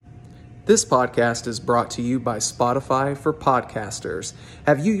This podcast is brought to you by Spotify for podcasters.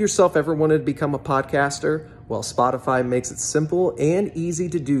 Have you yourself ever wanted to become a podcaster? Well, Spotify makes it simple and easy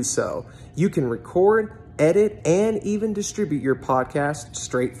to do so. You can record, edit, and even distribute your podcast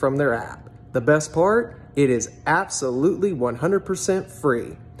straight from their app. The best part? It is absolutely 100%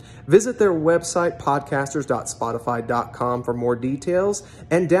 free. Visit their website, podcasters.spotify.com, for more details,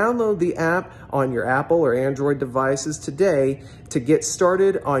 and download the app on your Apple or Android devices today to get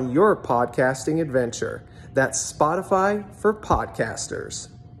started on your podcasting adventure. That's Spotify for podcasters.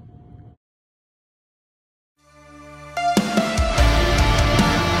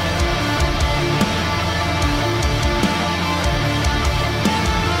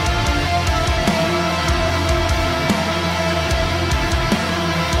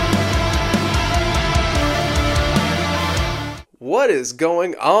 What is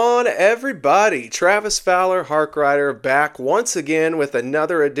going on, everybody? Travis Fowler, Harkrider, back once again with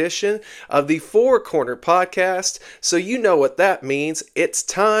another edition of the Four Corner Podcast. So you know what that means. It's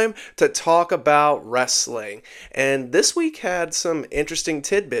time to talk about wrestling. And this week had some interesting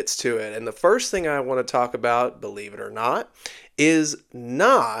tidbits to it. And the first thing I want to talk about, believe it or not, is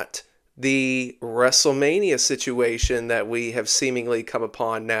not the WrestleMania situation that we have seemingly come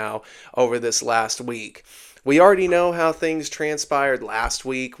upon now over this last week. We already know how things transpired last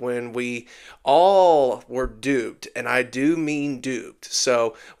week when we all were duped, and I do mean duped.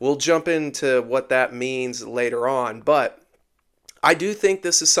 So we'll jump into what that means later on, but I do think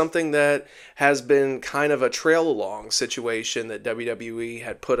this is something that has been kind of a trail along situation that WWE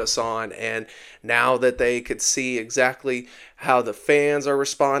had put us on, and now that they could see exactly how the fans are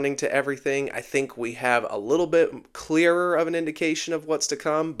responding to everything, I think we have a little bit clearer of an indication of what's to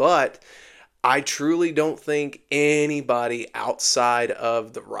come, but I truly don't think anybody outside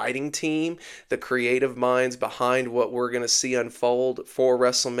of the writing team, the creative minds behind what we're going to see unfold for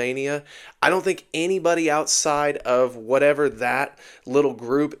WrestleMania, I don't think anybody outside of whatever that little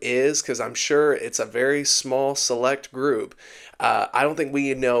group is, because I'm sure it's a very small select group, I don't think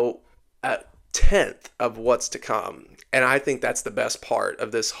we know a tenth of what's to come. And I think that's the best part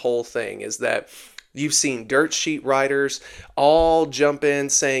of this whole thing, is that you've seen dirt sheet writers all jump in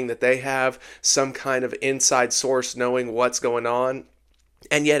saying that they have some kind of inside source knowing what's going on.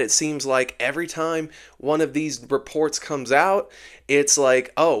 And yet it seems like every time one of these reports comes out, it's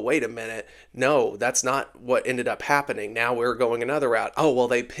like, oh, wait a minute. No, that's not what ended up happening. Now we're going another route. Oh, well,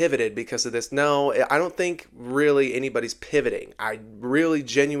 they pivoted because of this. No, I don't think really anybody's pivoting. I really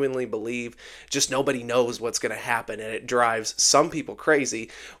genuinely believe just nobody knows what's going to happen, and it drives some people crazy,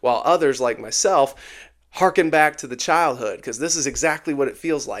 while others like myself harken back to the childhood, because this is exactly what it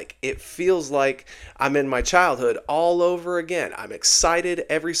feels like. It feels like I'm in my childhood all over again. I'm excited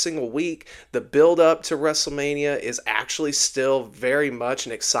every single week. The build up to WrestleMania is actually still very much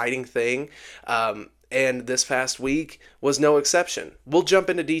an exciting thing. And this past week was no exception. We'll jump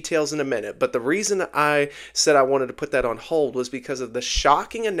into details in a minute, but the reason I said I wanted to put that on hold was because of the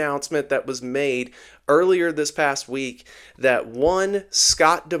shocking announcement that was made earlier this past week that one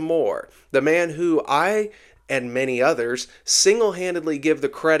Scott D'Amore, the man who I and many others single-handedly give the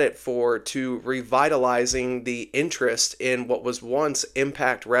credit for to revitalizing the interest in what was once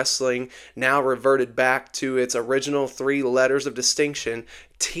Impact Wrestling, now reverted back to its original three letters of distinction,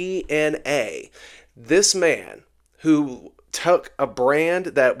 TNA. This man who took a brand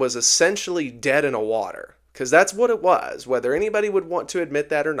that was essentially dead in the water, because that's what it was, whether anybody would want to admit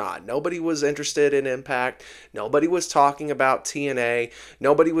that or not. Nobody was interested in Impact. Nobody was talking about TNA.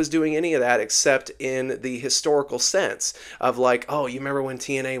 Nobody was doing any of that except in the historical sense of like, oh, you remember when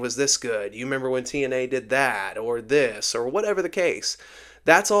TNA was this good? You remember when TNA did that or this or whatever the case.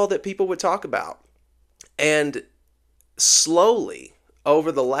 That's all that people would talk about. And slowly,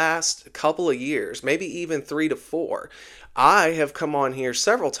 over the last couple of years, maybe even 3 to 4, I have come on here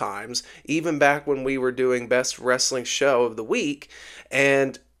several times, even back when we were doing Best Wrestling Show of the Week,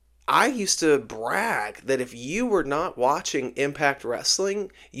 and I used to brag that if you were not watching Impact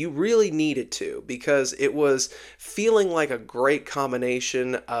Wrestling, you really needed to, because it was feeling like a great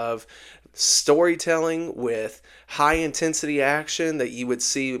combination of storytelling with high intensity action that you would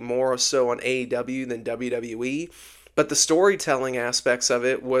see more so on AEW than WWE. But the storytelling aspects of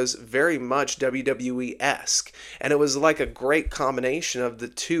it was very much WWE-esque. And it was like a great combination of the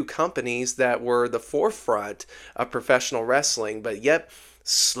two companies that were the forefront of professional wrestling. But yet,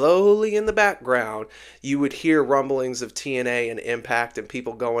 slowly in the background, you would hear rumblings of TNA and Impact and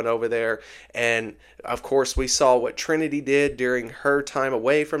people going over there. And, of course, we saw what Trinity did during her time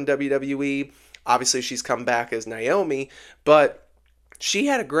away from WWE. Obviously, she's come back as Naomi. But she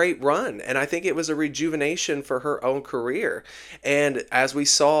had a great run, and I think it was a rejuvenation for her own career. And as we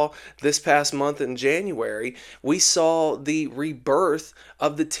saw this past month in January, we saw the rebirth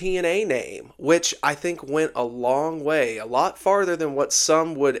of the TNA name, which I think went a long way, a lot farther than what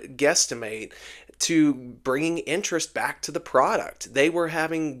some would guesstimate, to bringing interest back to the product. They were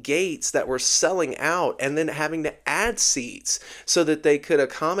having gates that were selling out and then having to add seats so that they could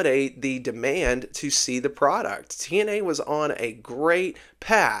accommodate the demand to see the product. TNA was on a great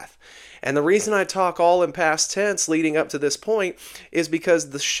path. And the reason I talk all in past tense leading up to this point is because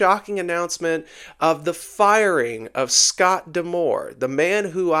the shocking announcement of the firing of Scott D'Amore, the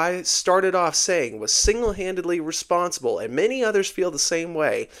man who I started off saying was single-handedly responsible, and many others feel the same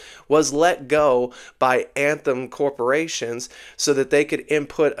way, was let go by Anthem Corporations so that they could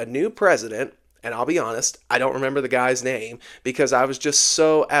input a new president. And I'll be honest, I don't remember the guy's name because I was just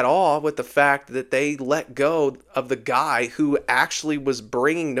so at awe with the fact that they let go of the guy who actually was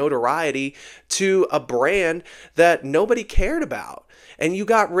bringing notoriety to a brand that nobody cared about. And you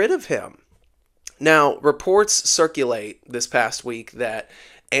got rid of him. Now, reports circulate this past week that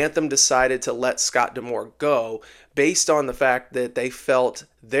Anthem decided to let Scott D'Amore go based on the fact that they felt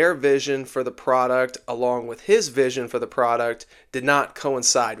their vision for the product along with his vision for the product did not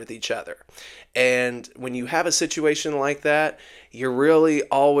coincide with each other. And when you have a situation like that, you're really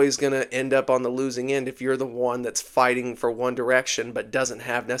always going to end up on the losing end if you're the one that's fighting for one direction but doesn't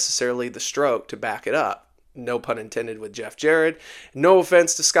have necessarily the stroke to back it up. No pun intended with Jeff Jarrett. No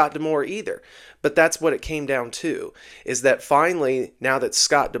offense to Scott D'Amore either. But that's what it came down to, is that finally, now that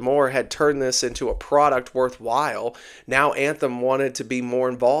Scott D'Amore had turned this into a product worthwhile, now Anthem wanted to be more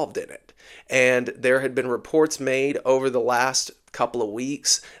involved in it. And there had been reports made over the last couple of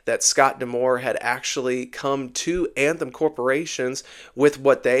weeks that Scott D'Amore had actually come to Anthem Corporations with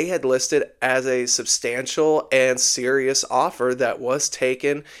what they had listed as a substantial and serious offer that was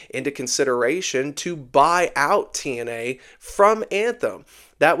taken into consideration to buy out TNA from Anthem.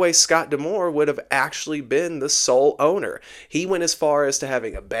 That way, Scott D'Amore would have actually been the sole owner. He went as far as to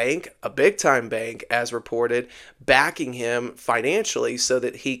having a bank, a big-time bank, as reported, backing him financially so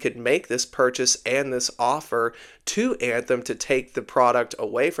that he could make this purchase and this offer to Anthem to take the product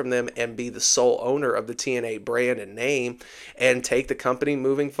away from them and be the sole owner of the TNA brand and name and take the company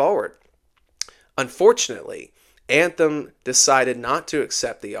moving forward. Unfortunately, Anthem decided not to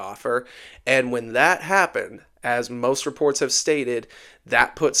accept the offer, and when that happened, as most reports have stated,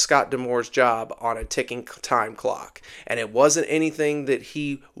 that put Scott D'Amore's job on a ticking time clock. And it wasn't anything that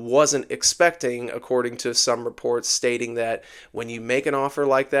he wasn't expecting, according to some reports stating that when you make an offer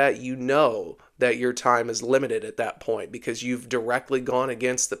like that, you know that your time is limited at that point because you've directly gone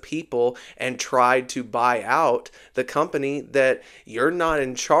against the people and tried to buy out the company that you're not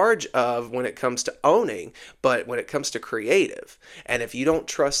in charge of when it comes to owning, but when it comes to creative. And if you don't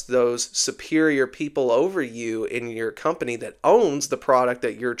trust those superior people over you in your company that owns the product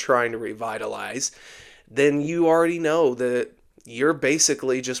that you're trying to revitalize, then you already know that you're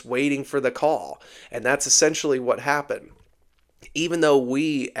basically just waiting for the call. And that's essentially what happened. Even though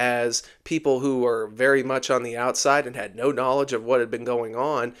we, as people who were very much on the outside and had no knowledge of what had been going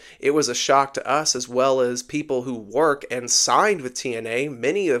on, it was a shock to us as well as people who work and signed with TNA,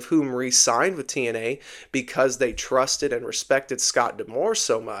 many of whom re-signed with TNA because they trusted and respected Scott D'Amore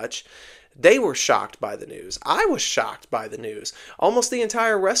so much. They were shocked by the news. I was shocked by the news. Almost the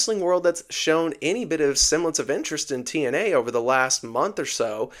entire wrestling world that's shown any bit of semblance of interest in TNA over the last month or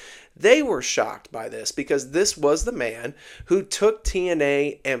so, they were shocked by this because this was the man who took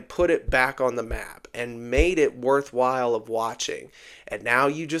TNA and put it back on the map and made it worthwhile of watching. And now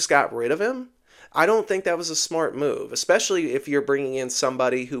you just got rid of him? I don't think that was a smart move, especially if you're bringing in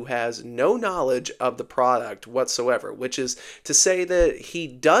somebody who has no knowledge of the product whatsoever, which is to say that he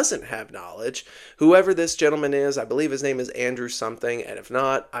doesn't have knowledge. Whoever this gentleman is, I believe his name is Andrew something, and if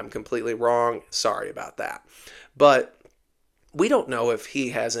not, I'm completely wrong. Sorry about that. But we don't know if he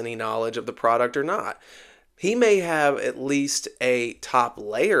has any knowledge of the product or not. He may have at least a top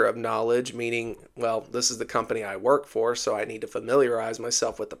layer of knowledge, meaning, well, this is the company I work for, so I need to familiarize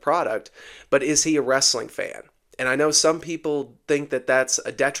myself with the product. But is he a wrestling fan? And I know some people think that that's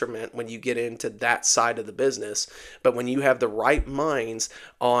a detriment when you get into that side of the business. But when you have the right minds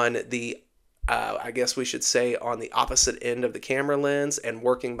on the I guess we should say on the opposite end of the camera lens and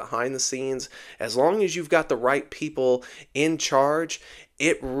working behind the scenes, as long as you've got the right people in charge,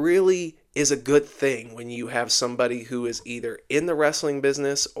 it really is a good thing when you have somebody who is either in the wrestling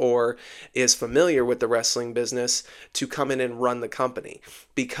business or is familiar with the wrestling business to come in and run the company,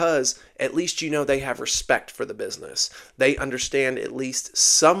 because at least you know they have respect for the business. They understand at least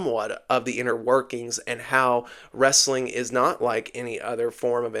somewhat of the inner workings and how wrestling is not like any other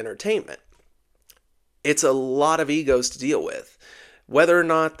form of entertainment. It's a lot of egos to deal with. Whether or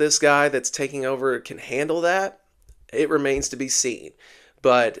not this guy that's taking over can handle that, it remains to be seen.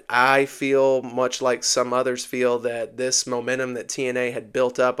 But I feel much like some others feel that this momentum that TNA had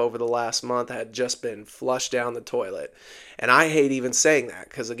built up over the last month had just been flushed down the toilet. And I hate even saying that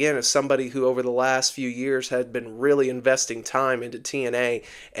because, again, as somebody who over the last few years had been really investing time into TNA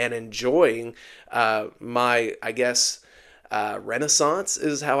and enjoying my, I guess, renaissance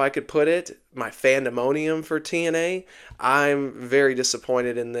is how I could put it, my fandemonium for TNA, I'm very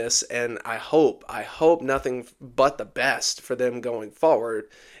disappointed in this, and I hope nothing but the best for them going forward.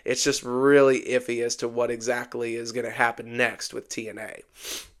 It's just really iffy as to what exactly is going to happen next with TNA.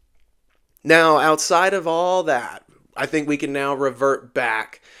 Now, outside of all that, I think we can now revert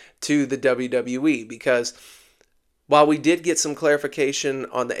back to the WWE, because while we did get some clarification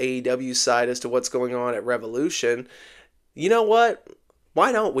on the AEW side as to what's going on at Revolution, you know what?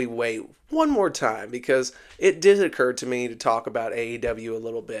 Why don't we wait one more time? Because it did occur to me to talk about AEW a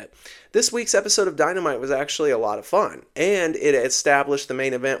little bit. This week's episode of Dynamite was actually a lot of fun, and it established the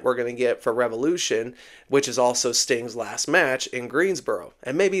main event we're going to get for Revolution, which is also Sting's last match in Greensboro.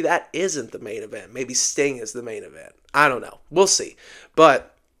 And maybe that isn't the main event. Maybe Sting is the main event. I don't know. We'll see.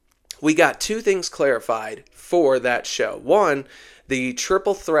 But we got two things clarified for that show. One, the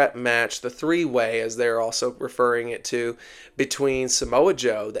triple threat match, the three-way as they're also referring it to, between Samoa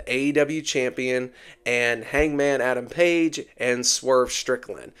Joe, the AEW champion, and Hangman Adam Page and Swerve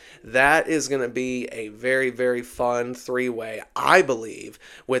Strickland. That is going to be a very, very fun three-way, I believe,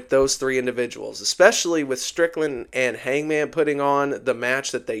 with those three individuals, especially with Strickland and Hangman putting on the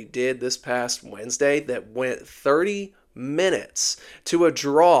match that they did this past Wednesday that went 30 minutes to a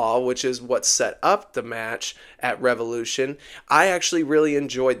draw, which is what set up the match at Revolution. I actually really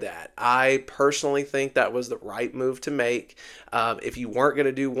enjoyed that. I personally think that was the right move to make. If you weren't going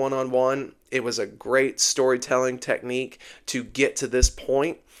to do one-on-one, it was a great storytelling technique to get to this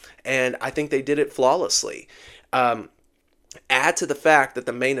point, and I think they did it flawlessly. Add to the fact that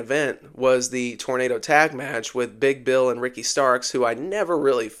the main event was the Tornado Tag match with Big Bill and Ricky Starks, who I never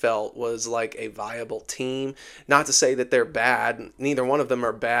really felt was like a viable team. Not to say that they're bad. Neither one of them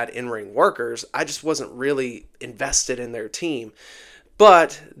are bad in-ring workers. I just wasn't really invested in their team.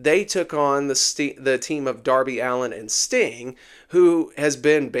 But they took on the team of Darby Allin and Sting, who has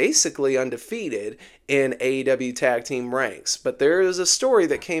been basically undefeated in AEW tag team ranks. But there is a story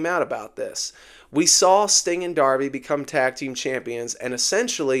that came out about this. We saw Sting and Darby become tag team champions and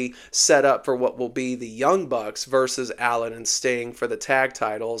essentially set up for what will be the Young Bucks versus Allin and Sting for the tag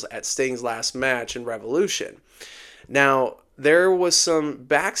titles at Sting's last match in Revolution. Now, there was some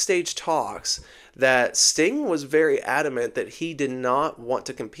backstage talks that Sting was very adamant that he did not want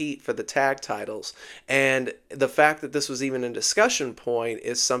to compete for the tag titles, and the fact that this was even a discussion point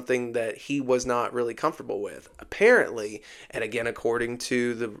is something that he was not really comfortable with. Apparently, and again according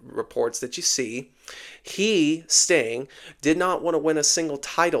to the reports that you see, Sting, did not want to win a single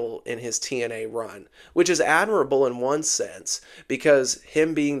title in his TNA run, which is admirable in one sense, because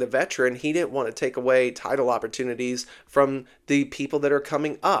him being the veteran, he didn't want to take away title opportunities from the people that are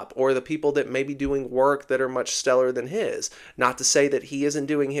coming up, or the people that may be doing work that are much stellar than his. Not to say that he isn't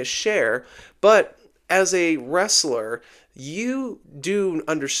doing his share, but as a wrestler, you do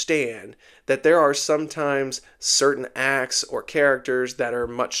understand that there are sometimes certain acts or characters that are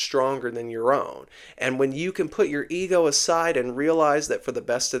much stronger than your own. And when you can put your ego aside and realize that for the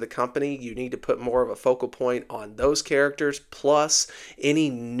best of the company, you need to put more of a focal point on those characters, plus any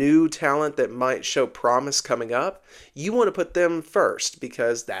new talent that might show promise coming up, you want to put them first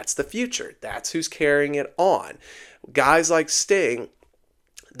because that's the future. That's who's carrying it on. Guys like Sting,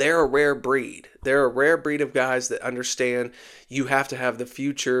 they're a rare breed. They're a rare breed of guys that understand you have to have the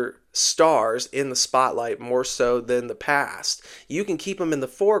future stars in the spotlight more so than the past. You can keep them in the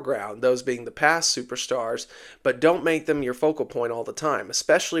foreground, those being the past superstars, but don't make them your focal point all the time,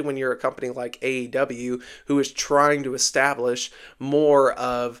 especially when you're a company like AEW who is trying to establish more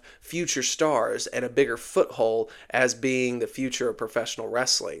of future stars and a bigger foothold as being the future of professional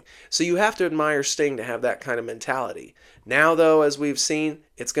wrestling. So you have to admire Sting to have that kind of mentality. Now, though, as we've seen,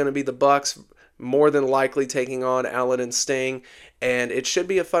 it's going to be the Bucks more than likely taking on Allen and Sting, and it should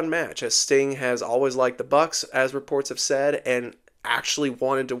be a fun match, as Sting has always liked the Bucks, as reports have said, and actually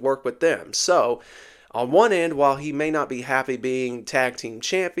wanted to work with them. So, on one end, while he may not be happy being tag team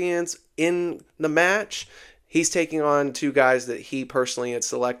champions in the match, he's taking on two guys that he personally had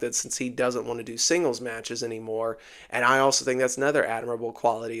selected since he doesn't want to do singles matches anymore. And I also think that's another admirable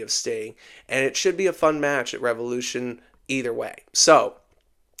quality of Sting. And it should be a fun match at Revolution either way. So,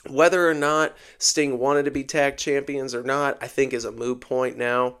 whether or not Sting wanted to be tag champions or not, I think is a moot point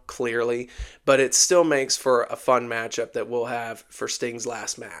now, clearly. But it still makes for a fun matchup that we'll have for Sting's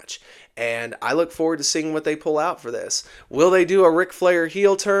last match. And I look forward to seeing what they pull out for this. Will they do a Ric Flair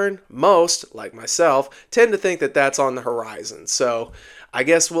heel turn? Most, like myself, tend to think that that's on the horizon. So I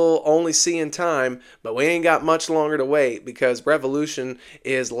guess we'll only see in time, but we ain't got much longer to wait because Revolution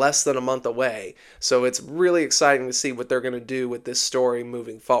is less than a month away. So it's really exciting to see what they're going to do with this story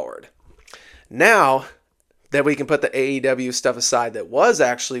moving forward. Now that we can put the AEW stuff aside that was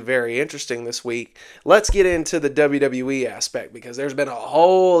actually very interesting this week, let's get into the WWE aspect, because there's been a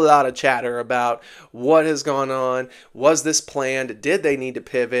whole lot of chatter about what has gone on. Was this planned? Did they need to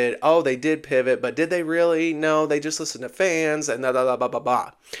pivot? Oh, they did pivot, but did they really? No, they just listened to fans and blah, blah, blah, blah, blah,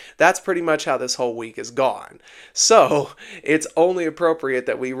 blah. That's pretty much how this whole week is gone. So it's only appropriate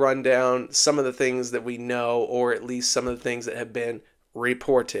that we run down some of the things that we know, or at least some of the things that have been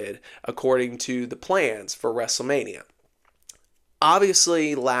reported according to the plans for WrestleMania.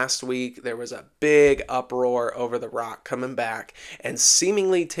 Obviously, last week there was a big uproar over The Rock coming back and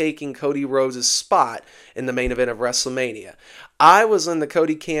seemingly taking Cody Rhodes' spot in the main event of WrestleMania. I was in the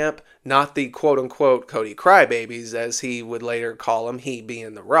Cody camp, not the quote-unquote Cody Crybabies, as he would later call him, he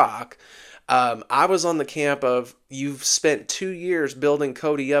being The Rock. I was on the camp of, you've spent 2 years building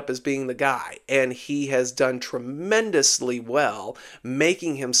Cody up as being the guy, and he has done tremendously well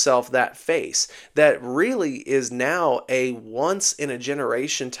making himself that face that really is now a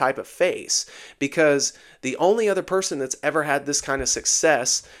once-in-a-generation type of face, because the only other person that's ever had this kind of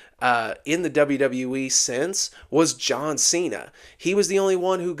success in the WWE since was John Cena. He was the only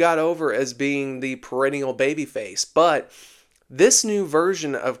one who got over as being the perennial babyface, but this new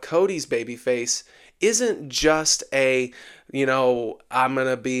version of Cody's babyface isn't just a, I'm going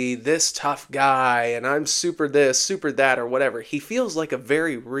to be this tough guy and I'm super this, super that, or whatever. He feels like a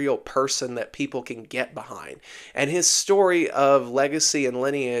very real person that people can get behind. And his story of legacy and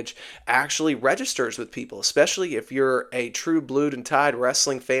lineage actually registers with people, especially if you're a true blued and tied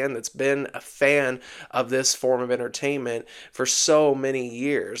wrestling fan that's been a fan of this form of entertainment for so many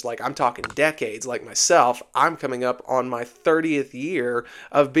years. Like, I'm talking decades. Like myself, I'm coming up on my 30th year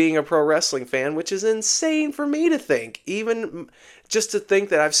of being a pro wrestling fan, which is insane for me to think. Even just to think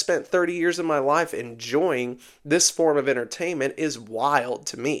that I've spent 30 years of my life enjoying this form of entertainment is wild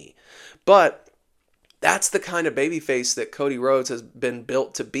to me. But that's the kind of babyface that Cody Rhodes has been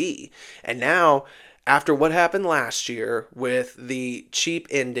built to be. And now, after what happened last year with the cheap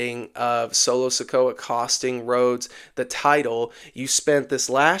ending of Solo Sikoa costing Rhodes the title, you spent this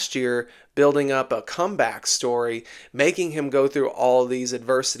last year building up a comeback story, making him go through all these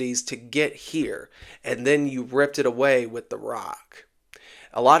adversities to get here, and then you ripped it away with The Rock.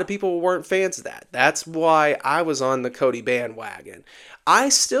 A lot of people weren't fans of that. That's why I was on the Cody bandwagon. I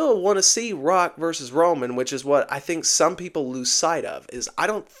still want to see Rock versus Roman, which is what I think some people lose sight of. Is I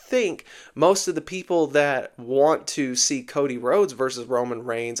don't think most of the people that want to see Cody Rhodes versus Roman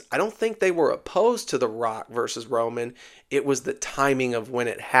Reigns, I don't think they were opposed to The Rock versus Roman. It was the timing of when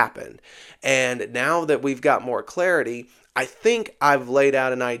it happened. And now that we've got more clarity, I think I've laid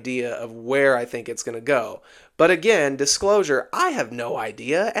out an idea of where I think it's going to go. But again, disclosure, I have no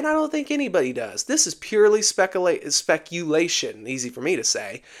idea, and I don't think anybody does. This is purely speculation, easy for me to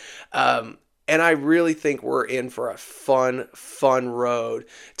say. And I really think we're in for a fun road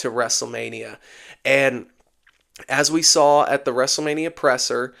to WrestleMania. And as we saw at the WrestleMania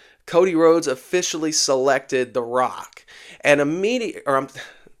presser, Cody Rhodes officially selected The Rock. And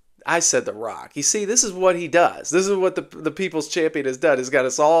I said The Rock. You see, this is what he does. This is what the People's Champion has done. He's got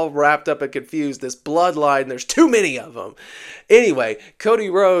us all wrapped up and confused. This bloodline, there's too many of them. Anyway, Cody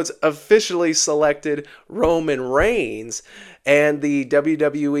Rhodes officially selected Roman Reigns and the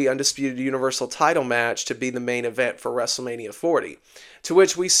WWE Undisputed Universal title match to be the main event for WrestleMania 40. To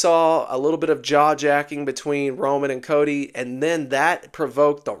which we saw a little bit of jaw-jacking between Roman and Cody, and then that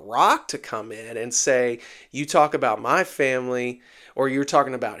provoked The Rock to come in and say, you talk about my family, or you're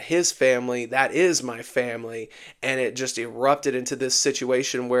talking about his family, that is my family. And it just erupted into this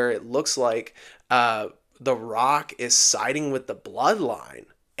situation where it looks like The Rock is siding with the bloodline.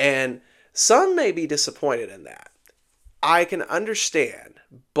 And some may be disappointed in that. I can understand,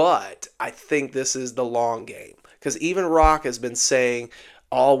 but I think this is the long game. Because even Rock has been saying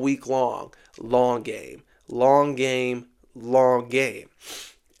all week long, long game, long game, long game.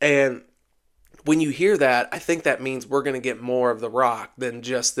 And when you hear that, I think that means we're going to get more of The Rock than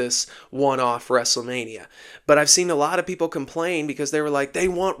just this one-off WrestleMania. But I've seen a lot of people complain because they were like, they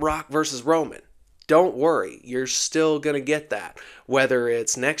want Rock versus Roman. Don't worry, you're still going to get that, whether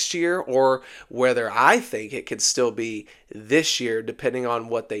it's next year or whether I think it could still be this year, depending on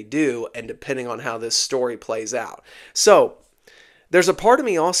what they do and depending on how this story plays out. So there's a part of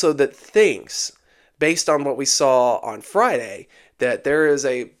me also that thinks, based on what we saw on Friday, that there is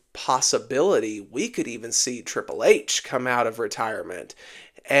a possibility we could even see Triple H come out of retirement.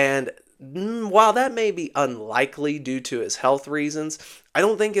 And while that may be unlikely due to his health reasons, I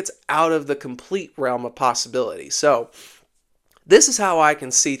don't think it's out of the complete realm of possibility. So this is how I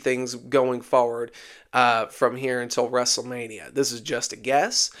can see things going forward from here until WrestleMania. This is just a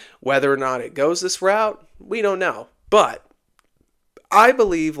guess. Whether or not it goes this route, we don't know. But I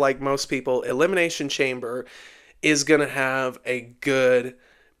believe, like most people, Elimination Chamber is going to have a good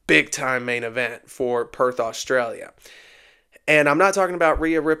big-time main event for Perth, Australia. And I'm not talking about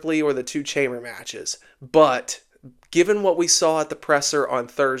Rhea Ripley or the two chamber matches, but given what we saw at the presser on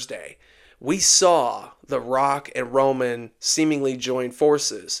Thursday, we saw The Rock and Roman seemingly join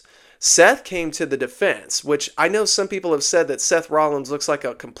forces. Seth came to the defense, which I know some people have said that Seth Rollins looks like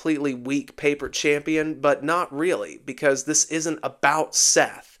a completely weak paper champion, but not really, because this isn't about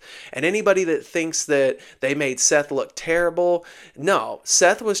Seth. And anybody that thinks that they made Seth look terrible, no,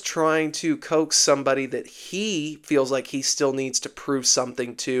 Seth was trying to coax somebody that he feels like he still needs to prove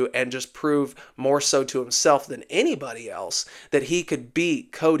something to, and just prove more so to himself than anybody else that he could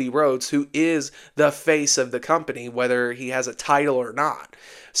beat Cody Rhodes, who is the face of the company, whether he has a title or not.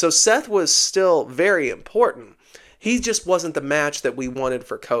 So Seth was still very important. He just wasn't the match that we wanted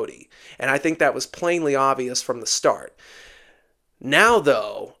for Cody. And I think that was plainly obvious from the start. Now,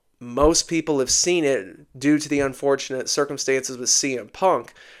 though, most people have seen it due to the unfortunate circumstances with CM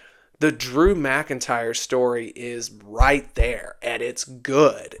Punk. The Drew McIntyre story is right there, and it's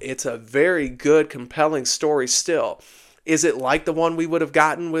good. It's a very good, compelling story still. Is it like the one we would have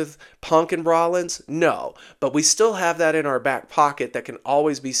gotten with Punk and Rollins? No, but we still have that in our back pocket that can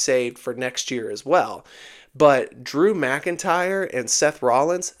always be saved for next year as well. But Drew McIntyre and Seth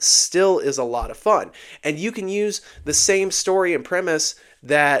Rollins still is a lot of fun. And you can use the same story and premise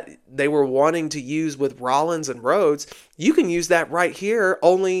that they were wanting to use with Rollins and Rhodes. You can use that right here,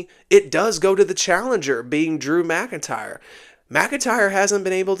 only it does go to the challenger, being Drew McIntyre. McIntyre hasn't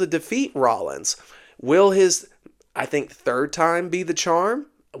been able to defeat Rollins. Will his, I think, third time be the charm?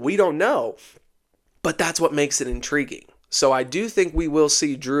 We don't know. But that's what makes it intriguing. So I do think we will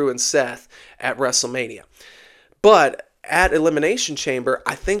see Drew and Seth at WrestleMania. But at Elimination Chamber,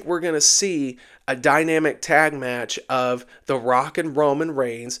 I think we're going to see a dynamic tag match of The Rock and Roman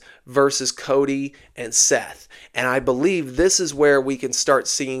Reigns versus Cody and Seth. And I believe this is where we can start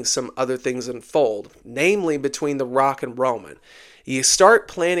seeing some other things unfold, namely between The Rock and Roman. You start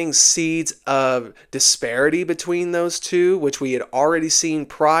planting seeds of disparity between those two, which we had already seen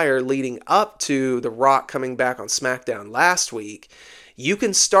prior leading up to The Rock coming back on SmackDown last week. You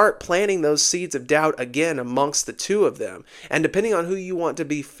can start planting those seeds of doubt again amongst the two of them. And depending on who you want to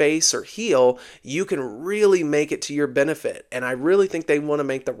be face or heel, you can really make it to your benefit. And I really think they want to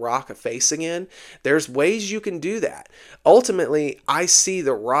make The Rock a face again. There's ways you can do that. Ultimately, I see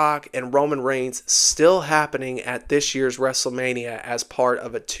The Rock and Roman Reigns still happening at this year's WrestleMania as part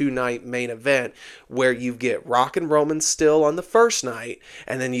of a two-night main event where you get Rock and Roman still on the first night,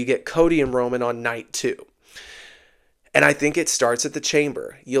 and then you get Cody and Roman on night two. And I think it starts at the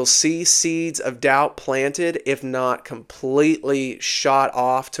chamber. You'll see seeds of doubt planted, if not completely shot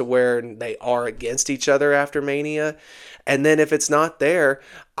off to where they are against each other after Mania. And then if it's not there,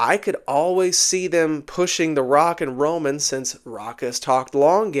 I could always see them pushing The Rock and Roman, since Rock has talked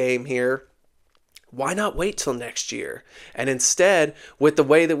long game here. Why not wait till next year? And instead, with the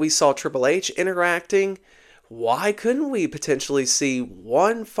way that we saw Triple H interacting, why couldn't we potentially see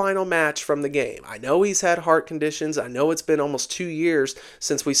one final match from the game? I know he's had heart conditions. I know it's been almost 2 years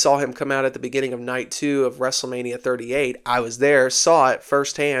since we saw him come out at the beginning of night 2 of WrestleMania 38. I was there, saw it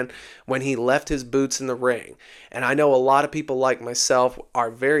firsthand when he left his boots in the ring. And I know a lot of people like myself are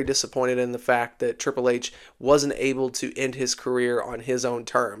very disappointed in the fact that Triple H wasn't able to end his career on his own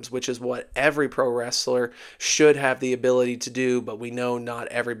terms, which is what every pro wrestler should have the ability to do, but we know not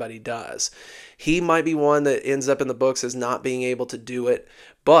everybody does. He might be one that ends up in the books as not being able to do it,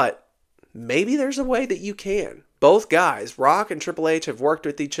 but maybe there's a way that you can. Both guys, Rock and Triple H, have worked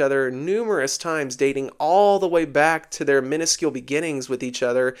with each other numerous times, dating all the way back to their minuscule beginnings with each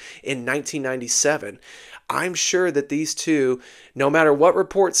other in 1997. I'm sure that these two, no matter what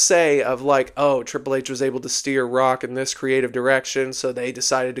reports say of like, oh, Triple H was able to steer Rock in this creative direction, so they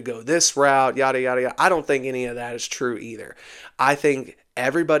decided to go this route, yada, yada, yada. I don't think any of that is true either. I think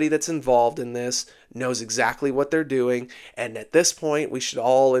everybody that's involved in this knows exactly what they're doing, and at this point, we should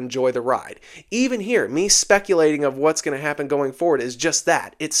all enjoy the ride. Even here, me speculating of what's going to happen going forward is just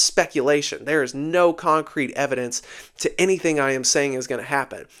that. It's speculation. There is no concrete evidence to anything I am saying is going to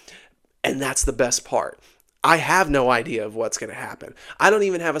happen, and that's the best part. I have no idea of what's going to happen. I don't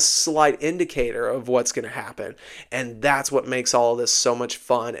even have a slight indicator of what's going to happen. And that's what makes all of this so much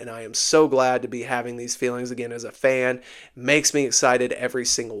fun. And I am so glad to be having these feelings again as a fan. It makes me excited every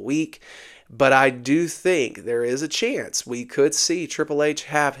single week. But I do think there is a chance we could see Triple H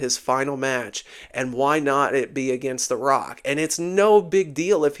have his final match. And why not it be against The Rock? And it's no big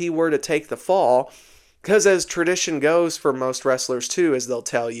deal if he were to take the fall. Because as tradition goes for most wrestlers too, as they'll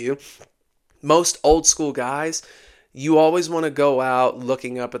tell you, most old school guys, you always want to go out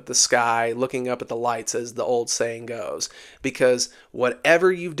looking up at the sky, looking up at the lights, as the old saying goes. Because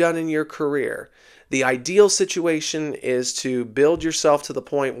whatever you've done in your career, the ideal situation is to build yourself to the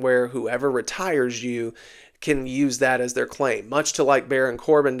point where whoever retires you can use that as their claim. Much to like Baron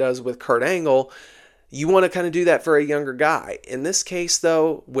Corbin does with Kurt Angle, you want to kind of do that for a younger guy. In this case,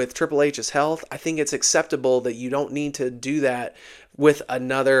 though, with Triple H's health, I think it's acceptable that you don't need to do that with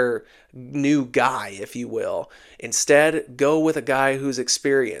another new guy, if you will. Instead, go with a guy who's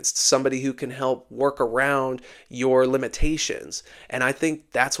experienced, somebody who can help work around your limitations. And I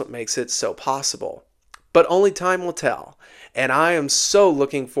think that's what makes it so possible. But only time will tell. And I am so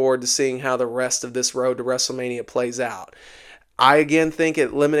looking forward to seeing how the rest of this road to WrestleMania plays out. I again think at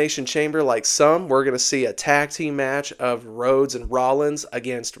Elimination Chamber, like some, we're going to see a tag team match of Rhodes and Rollins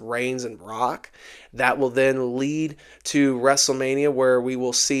against Reigns and Rock. That will then lead to WrestleMania, where we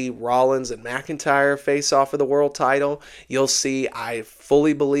will see Rollins and McIntyre face off for the world title. You'll see, I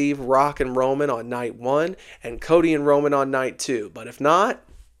fully believe, Rock and Roman on night 1 and Cody and Roman on night 2. But if not,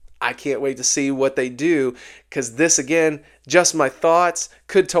 I can't wait to see what they do, because this, again, just my thoughts,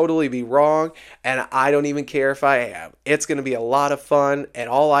 could totally be wrong, and I don't even care if I am. It's going to be a lot of fun, and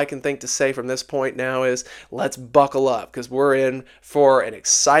all I can think to say from this point now is let's buckle up, because we're in for an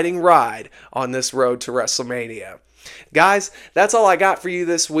exciting ride on this road to WrestleMania. Guys, that's all I got for you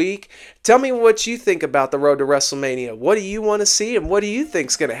this week. Tell me what you think about the road to WrestleMania. What do you want to see, and what do you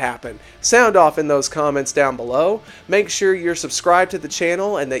think's going to happen? Sound off in those comments down below. Make sure you're subscribed to the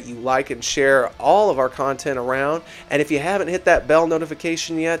channel and that you like and share all of our content around. And if you haven't hit that bell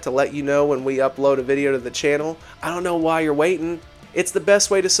notification yet to let you know when we upload a video to the channel, I don't know why you're waiting. It's the best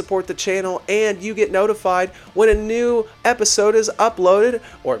way to support the channel, and you get notified when a new episode is uploaded,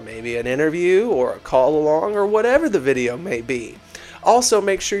 or maybe an interview or a call along or whatever the video may be. Also,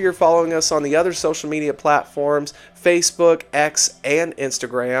 make sure you're following us on the other social media platforms, Facebook, X, and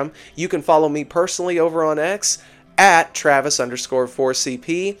Instagram. You can follow me personally over on X at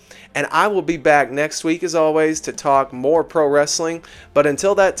Travis_4CP. And I will be back next week, as always, to talk more pro wrestling. But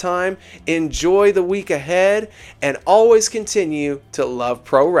until that time, enjoy the week ahead and always continue to love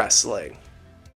pro wrestling.